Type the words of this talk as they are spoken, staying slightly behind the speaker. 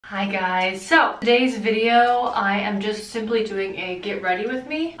Hi guys, so today's video I am just simply doing a get ready with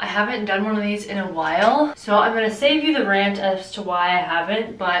me. I haven't done one of these in a while, so I'm gonna save you the rant as to why I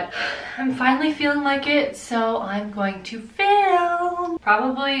haven't, but I'm finally feeling like it, so I'm going to film.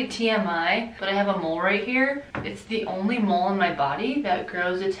 Probably TMI, but I have a mole right here. It's the only mole in my body that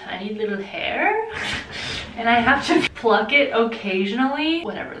grows a tiny little hair and I have to pluck it occasionally.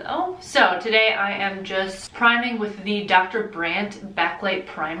 Whatever though. So today I am just priming with the Dr. Brandt Backlight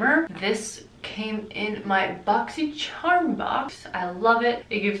Primer. This came in my BoxyCharm box. I love it.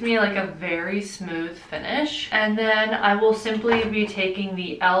 It gives me like a very smooth finish. And then I will simply be taking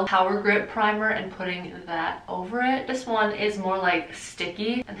the e.l.f. Power Grip Primer and putting that over it. This one is more like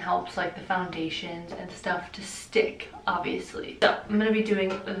sticky and helps like the foundations and stuff to stick, obviously. So I'm gonna be doing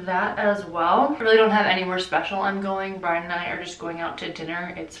that as well. I really don't have anywhere special I'm going. Brian and I are just going out to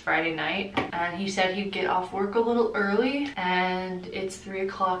dinner. It's Friday night and he said he'd get off work a little early and it's 3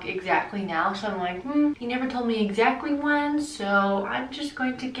 o'clock exactly now. So I'm like, he never told me exactly when, so I'm just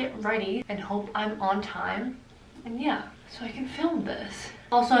going to get ready and hope I'm on time. And yeah, so I can film this.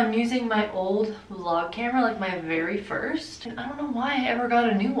 Also, I'm using my old vlog camera, like my very first. And I don't know why I ever got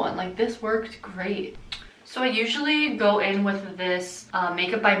a new one. Like this worked great. So I usually go in with this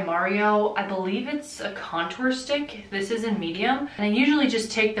Makeup by Mario. I believe it's a contour stick. This is in medium. And I usually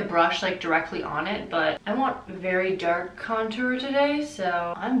just take the brush like directly on it, but I want very dark contour today,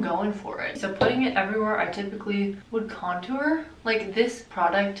 so I'm going for it. So putting it everywhere I typically would contour. Like this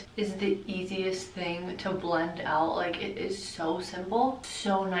product is the easiest thing to blend out. Like it is so simple,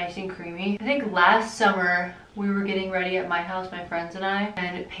 so nice and creamy. I think last summer we were getting ready at my house, my friends and I,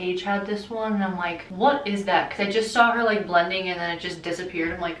 and Paige had this one and I'm like, what is that? Because I just saw her like blending and then it just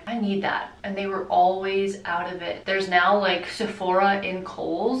disappeared. I'm like, I need that. And they were always out of it. There's now like Sephora in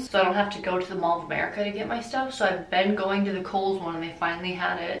Kohl's, so I don't have to go to the Mall of America to get my stuff. So I've been going to the Kohl's one and they finally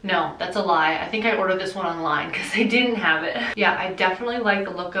had it. No, that's a lie. I think I ordered this one online because they didn't have it. Yeah, I definitely like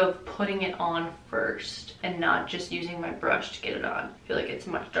the look of putting it on first and not just using my brush to get it on. I feel like it's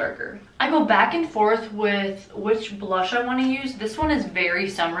much darker. I go back and forth with which blush I want to use. This one is very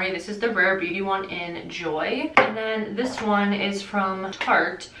summery. This is the Rare Beauty one in Joy. And then this one is from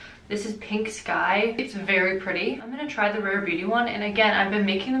Tarte. This is Pink Sky. It's very pretty. I'm gonna try the Rare Beauty one. And again, I've been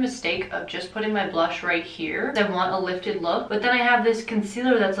making the mistake of just putting my blush right here. I want a lifted look, but then I have this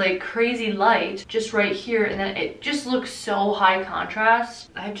concealer that's like crazy light just right here. And then it just looks so high contrast.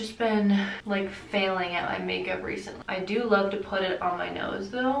 I've just been like failing at my makeup recently. I do love to put it on my nose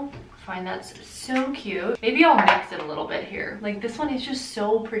though. I find that's so cute. Maybe I'll mix it a little bit here. Like this one is just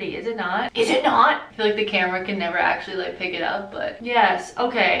so pretty, is it not? Is it not? I feel like the camera can never actually like pick it up, but yes.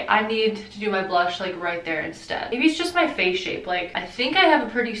 Okay, I need to do my blush like right there instead. Maybe it's just my face shape. Like I think I have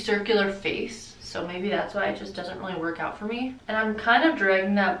a pretty circular face, so maybe that's why it just doesn't really work out for me. And I'm kind of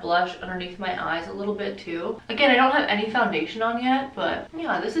dragging that blush underneath my eyes a little bit too. Again, I don't have any foundation on yet, but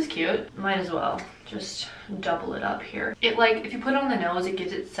yeah, this is cute. Might as well just double it up here. It like, if you put it on the nose, it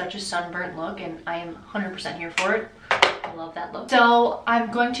gives it such a sunburnt look and I am 100% here for it. I love that look. So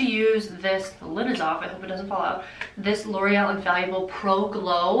I'm going to use this, the lid is off, I hope it doesn't fall out, this L'Oreal Infallible Pro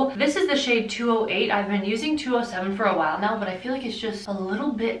Glow. This is the shade 208. I've been using 207 for a while now, but I feel like it's just a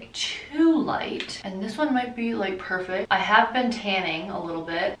little bit too light. And this one might be like perfect. I have been tanning a little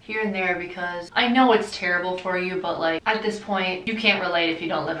bit here and there because I know it's terrible for you, but like at this point, you can't relate if you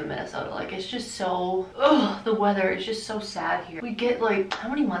don't live in Minnesota. Like it's just so, the weather is just so sad here. We get like, how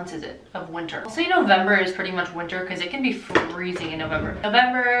many months is it of winter? I'll say November is pretty much winter because it can be freezing in November.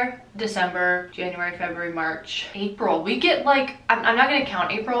 November, December, January, February, March, April. We get like, I'm not gonna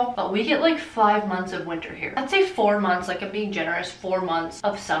count April, but we get like 5 months of winter here. I'd say 4 months, like I'm being generous, 4 months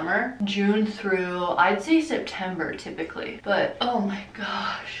of summer. June through, I'd say September typically. But oh my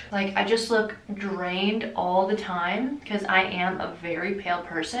gosh, like I just look drained all the time because I am a very pale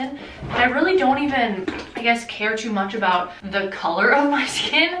person. And I really don't even, I guess, care too much about the color of my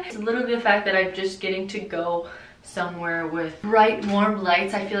skin. It's literally the fact that I'm just getting to go somewhere with bright warm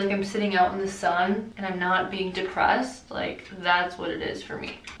lights. I feel like I'm sitting out in the sun and I'm not being depressed. Like that's what it is for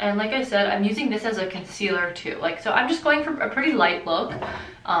me. And like I said, I'm using this as a concealer too. Like, so I'm just going for a pretty light look,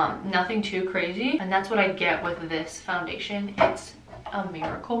 nothing too crazy. And that's what I get with this foundation. It's a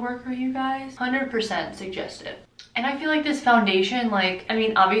miracle worker, you guys. 100% suggest it. And I feel like this foundation, like, I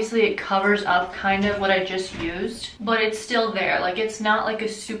mean, obviously it covers up kind of what I just used, but it's still there. Like, it's not like a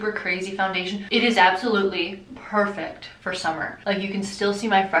super crazy foundation. It is absolutely perfect for summer. Like you can still see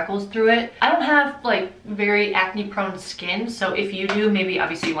my freckles through it. I don't have like very acne prone skin, so if you do, maybe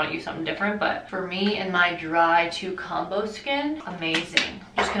obviously you want to use something different, but for me and my dry to combo skin, amazing.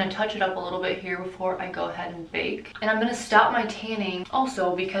 I'm just gonna touch it up a little bit here before I go ahead and bake. And I'm gonna stop my tanning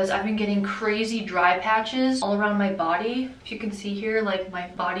also because I've been getting crazy dry patches all around my body. If you can see here, like my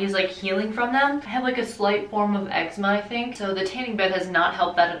body is like healing from them. I have like a slight form of eczema, I think. So the tanning bed has not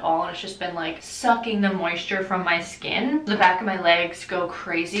helped that at all, and it's just been like sucking the moisture from my skin. The back of my legs go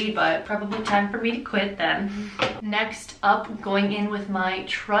crazy, but probably time for me to quit then. Next up, going in with my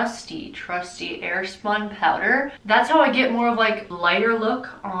trusty Airspun powder. That's how I get more of like lighter look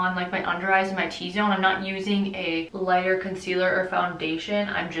on like my under eyes and my T-zone. I'm not using a lighter concealer or foundation.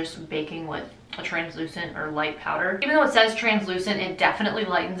 I'm just baking with a translucent or light powder. Even though it says translucent, it definitely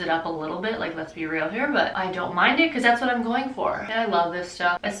lightens it up a little bit, like let's be real here, but I don't mind it because that's what I'm going for. And I love this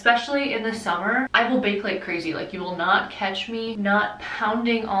stuff, especially in the summer. I will bake like crazy. Like you will not catch me not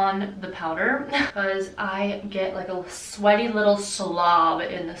pounding on the powder because I get like a sweaty little slob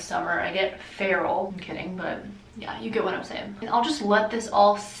in the summer. I get feral. I'm kidding, but yeah, you get what I'm saying. And I'll just let this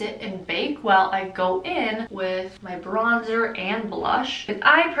all sit and bake while I go in with my bronzer and blush. Because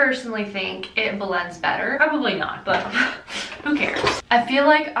I personally think it blends better. Probably not, but who cares? I feel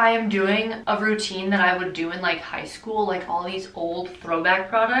like I am doing a routine that I would do in like high school, like all these old throwback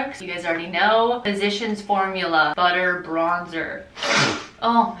products. You guys already know. Physicians Formula, butter, bronzer.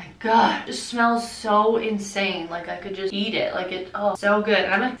 Oh my god, it just smells so insane. Like I could just eat it. Like it, oh, so good.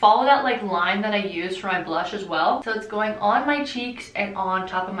 And I'm gonna follow that like line that I use for my blush as well. So it's going on my cheeks and on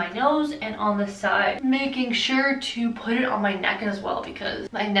top of my nose and on the side. Making sure to put it on my neck as well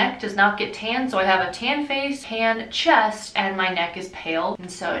because my neck does not get tan. So I have a tan face, tan chest, and my neck is pale. And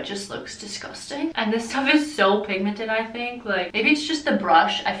so it just looks disgusting. And this stuff is so pigmented, I think. Like maybe it's just the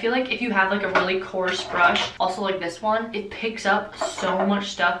brush. I feel like if you have like a really coarse brush, also like this one, it picks up so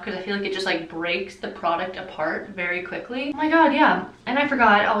much stuff because I feel like it just like breaks the product apart very quickly. Oh my god, yeah. And I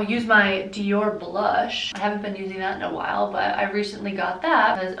forgot, I'll use my Dior blush. I haven't been using that in a while, but I recently got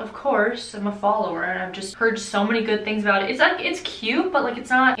that because of course I'm a follower and I've just heard so many good things about it. It's like, it's cute, but like it's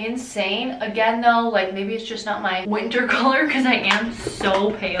not insane. Again though, like maybe it's just not my winter color because I am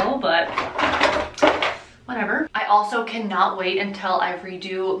so pale, but whatever. I also cannot wait until I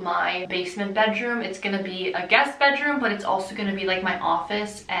redo my basement bedroom. It's gonna be a guest bedroom, but it's also gonna be like my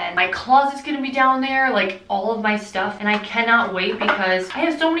office, and my closet's gonna be down there, like all of my stuff. And I cannot wait because I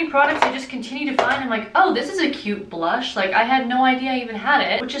have so many products I just continue to find. I'm like, oh, this is a cute blush. Like I had no idea I even had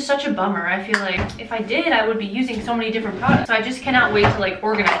it, which is such a bummer. I feel like if I did, I would be using so many different products. So I just cannot wait to like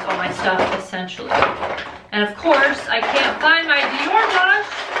organize all my stuff essentially. And of course, I can't find my Dior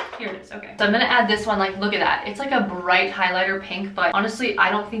blush. Here it is, okay. So I'm gonna add this one, like look at that. It's like a bright highlighter pink, but honestly, I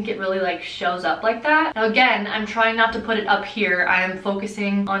don't think it really like shows up like that. Now again, I'm trying not to put it up here. I am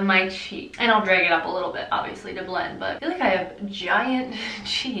focusing on my cheek. And I'll drag it up a little bit, obviously, to blend, but I feel like I have giant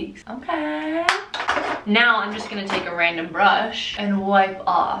cheeks. Okay. Now I'm just gonna take a random brush and wipe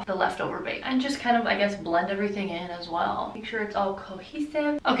off the leftover bake and just kind of, I guess, blend everything in as well. Make sure it's all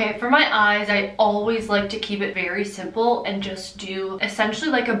cohesive. Okay, for my eyes, I always like to keep it very simple and just do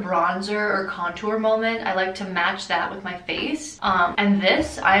essentially like a bronzer or contour moment. I like to match that with my face. And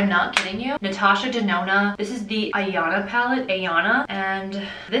this, I am not kidding you, Natasha Denona. This is the Ayana palette, Ayana, and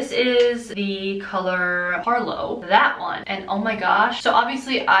this is the color Harlow, that one. And oh my gosh, so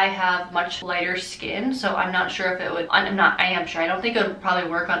obviously I have much lighter skin, so I'm not sure if it would, I am sure, I don't think it would probably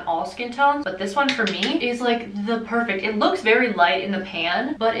work on all skin tones, but this one for me is like the perfect, it looks very light in the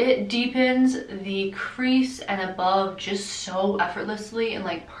pan, but it deepens the crease and above just so effortlessly and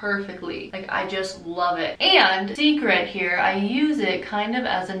like perfectly. Like I just love it. And secret here, I use it kind of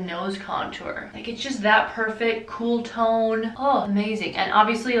as a nose contour. Like it's just that perfect cool tone. Oh, amazing. And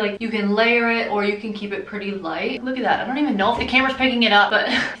obviously like you can layer it or you can keep it pretty light. Look at that. I don't even know if the camera's picking it up, but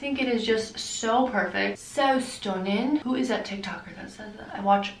I think it is just so perfect. So stunning. Who is that TikToker that says that? I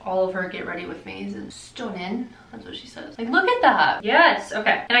watch all of her get ready with me's and stunning. That's what she says. Like, look at that. Yes,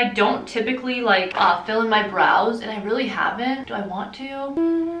 okay. And I don't typically like fill in my brows, and I really haven't. Do I want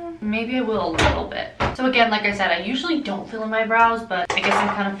to? Maybe I will a little bit. So again, like I said, I usually don't fill in my brows, but I guess I'm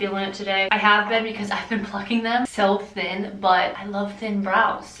kind of feeling it today. I have been because I've been plucking them so thin, but I love thin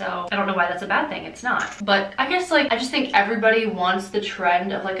brows, so I don't know why that's a bad thing. It's not. But I guess like, I just think everybody wants the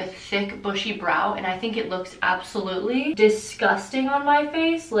trend of like a thick, bushy brow, and I think it looks absolutely disgusting on my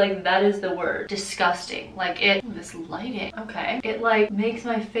face. Like, that is the word. Disgusting. Like it, ooh, this lighting, okay. It like makes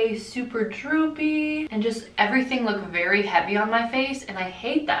my face super droopy and just everything look very heavy on my face, and I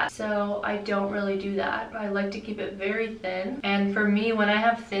hate that. So I don't really do that. I like to keep it very thin. And for me, me, when I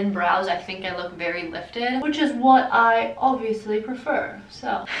have thin brows, I think I look very lifted, which is what I obviously prefer.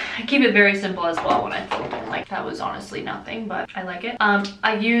 So I keep it very simple as well when I filmed it. Like, that was honestly nothing, but I like it.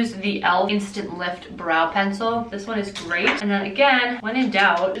 I use the e.l.f. Instant Lift Brow Pencil. This one is great. And then again, when in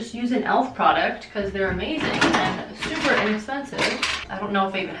doubt, just use an e.l.f. product because they're amazing and super inexpensive. I don't know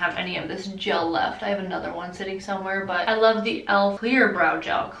if I even have any of this gel left. I have another one sitting somewhere, but I love the e.l.f. Clear Brow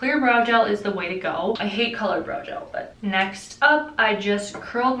Gel. Clear Brow Gel is the way to go. I hate colored brow gel, but next up, I just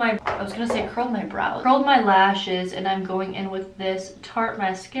curled my brows. Curled my lashes, and I'm going in with this Tarte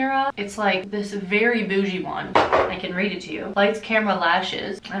mascara. It's like this very bougie one. I can read it to you. Lights, Camera,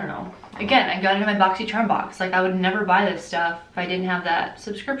 Lashes. I don't know. Again, I got it in my BoxyCharm box. Like, I would never buy this stuff if I didn't have that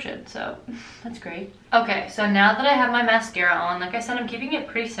subscription, so that's great. Okay, so now that I have my mascara on, like I said, I'm keeping it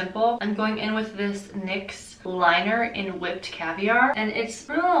pretty simple. I'm going in with this NYX liner in Whipped Caviar, and it's,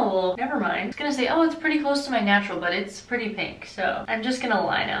 oh, never mind. I was gonna say, oh, it's pretty close to my natural, but it's pretty pink, so I'm just gonna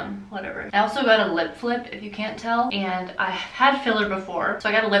line them, whatever. I also got a lip flip, if you can't tell, and I had filler before, so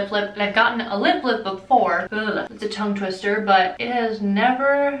I got a lip flip, and I've gotten a lip flip before. Ugh, it's a tongue twister, but it has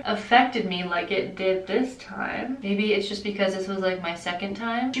never affected me like it did this time. Maybe it's just because this was like my second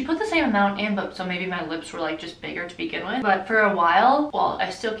time. She put the same amount in, but so maybe my lips were like just bigger to begin with. But for a while, well,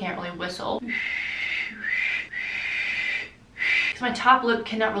 I still can't really whistle. My top lip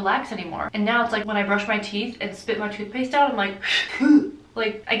cannot relax anymore. And now it's like when I brush my teeth and spit my toothpaste out, I'm like,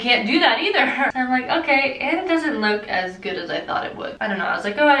 like, I can't do that either. So I'm like, okay, and it doesn't look as good as I thought it would. I don't know, I was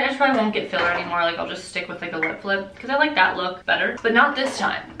like, oh, I just probably won't get filler anymore. Like, I'll just stick with like a lip flip because I like that look better, but not this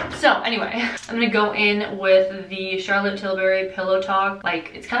time. So anyway, I'm gonna go in with the Charlotte Tilbury Pillow Talk.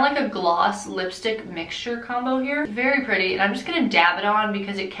 Like, it's kind of like a gloss lipstick mixture combo here. Very pretty, and I'm just gonna dab it on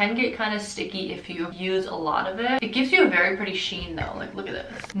because it can get kind of sticky if you use a lot of it. It gives you a very pretty sheen though. Like, look at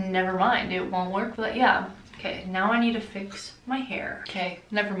this. Never mind, it won't work, but yeah. Okay, now I need to fix my hair. Okay,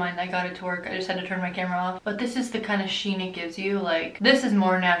 never mind, I got it to work. I just had to turn my camera off. But this is the kind of sheen it gives you. Like, this is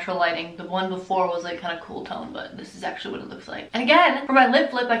more natural lighting. The one before was like kind of cool tone, but this is actually what it looks like. And again, for my lip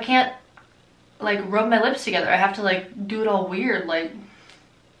flip, I can't like rub my lips together. I have to like do it all weird, like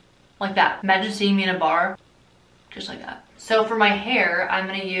that. Imagine seeing me in a bar, just like that. So for my hair, I'm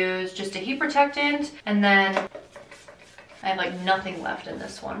gonna use just a heat protectant, and then I have like nothing left in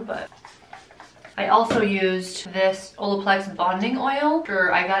this one, but I also used this Olaplex bonding oil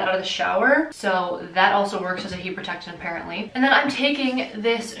I got out of the shower, so that also works as a heat protectant apparently. And then I'm taking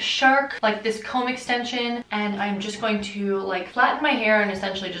this Shark, like this comb extension, and I'm just going to like flatten my hair and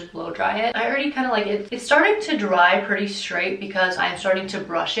essentially just blow dry it. I already kind of like it. It's starting to dry pretty straight because I'm starting to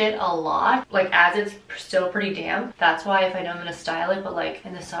brush it a lot, like as it's still pretty damp. That's why if I know I'm gonna style it, but like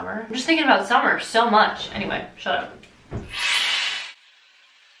in the summer. I'm just thinking about summer so much. Anyway, shut up.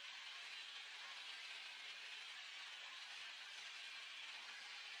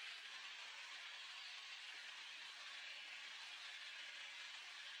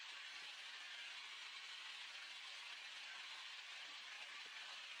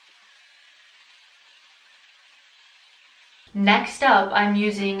 Next up, I'm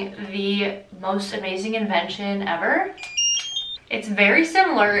using the most amazing invention ever. It's very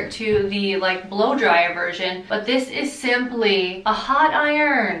similar to the like blow dryer version, but this is simply a hot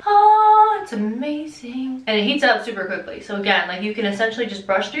iron. Oh, it's amazing. And it heats up super quickly. So again, like you can essentially just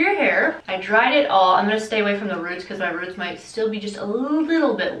brush through your hair. I dried it all. I'm gonna stay away from the roots because my roots might still be just a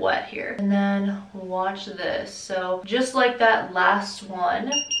little bit wet here. And then watch this. So just like that last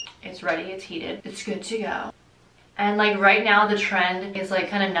one, it's ready, it's heated. It's good to go. And like right now the trend is like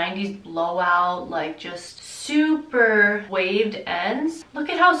kind of 90s blowout, like just super waved ends. Look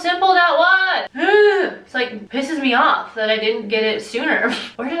at how simple that was. It's like pisses me off that I didn't get it sooner.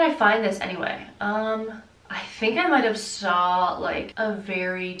 Where did I find this anyway? I think I might have saw like a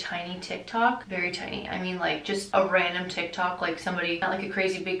very tiny TikTok. Very tiny. I mean like just a random TikTok, like somebody, not like a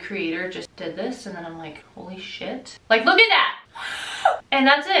crazy big creator, just did this and then I'm like, holy shit. Like look at that. And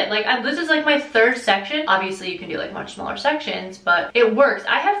that's it. Like this is like my third section. Obviously you can do like much smaller sections, but it works.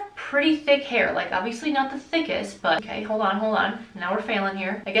 I have pretty thick hair, like obviously not the thickest, but okay, hold on. Now we're failing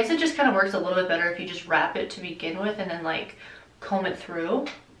here. I guess it just kind of works a little bit better if you just wrap it to begin with and then like comb it through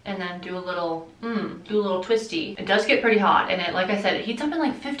and then do a little twisty. It does get pretty hot and it, like I said, it heats up in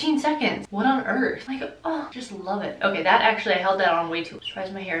like 15 seconds. What on earth? Like, oh, just love it. Okay, that actually, I held that on way too much.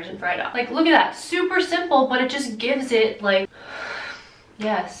 Surprised my hair isn't fried off. Like, look at that. Super simple, but it just gives it like,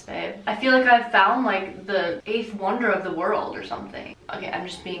 yes, babe. I feel like I've found like the 8th wonder of the world or something. Okay, I'm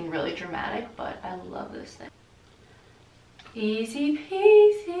just being really dramatic, but I love this thing. Easy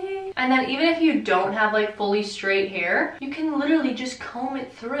peasy. And then even if you don't have like fully straight hair, you can literally just comb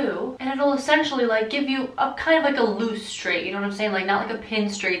it through and it'll essentially like give you a kind of like a loose straight, you know what I'm saying? Like not like a pin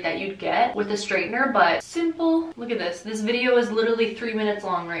straight that you'd get with a straightener, but simple. Look at this. This video is literally 3 minutes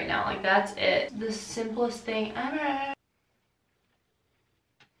long right now. Like that's it. The simplest thing ever.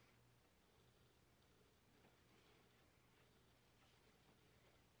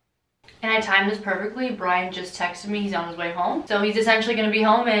 And I timed this perfectly. Brian just texted me, he's on his way home. So he's essentially gonna be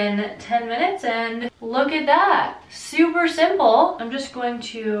home in 10 minutes and look at that. Super simple. I'm just going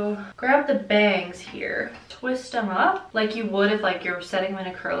to grab the bangs here, twist them up like you would if like you're setting them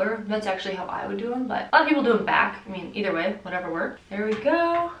in a curler. That's actually how I would do them, but a lot of people do them back. I mean, either way, whatever works. There we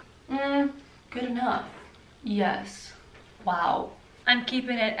go. Good enough. Yes. Wow. I'm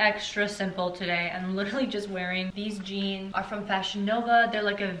keeping it extra simple today. I'm literally just wearing these jeans. Are from Fashion Nova. They're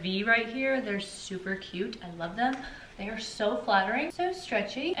like a V right here. They're super cute. I love them. They are so flattering, so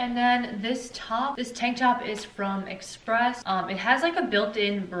stretchy. And then this top, this tank top is from Express. It has like a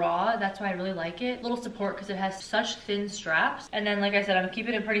built-in bra. That's why I really like it. Little support because it has such thin straps. And then like I said, I'm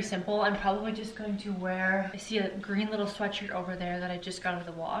keeping it pretty simple. I'm probably just going to wear, I see a green little sweatshirt over there that I just got out of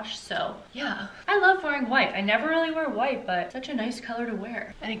the wash. So yeah, I love wearing white. I never really wear white, but such a nice color to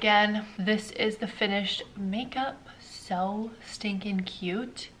wear. And again, this is the finished makeup. So stinking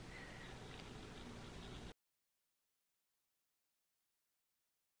cute.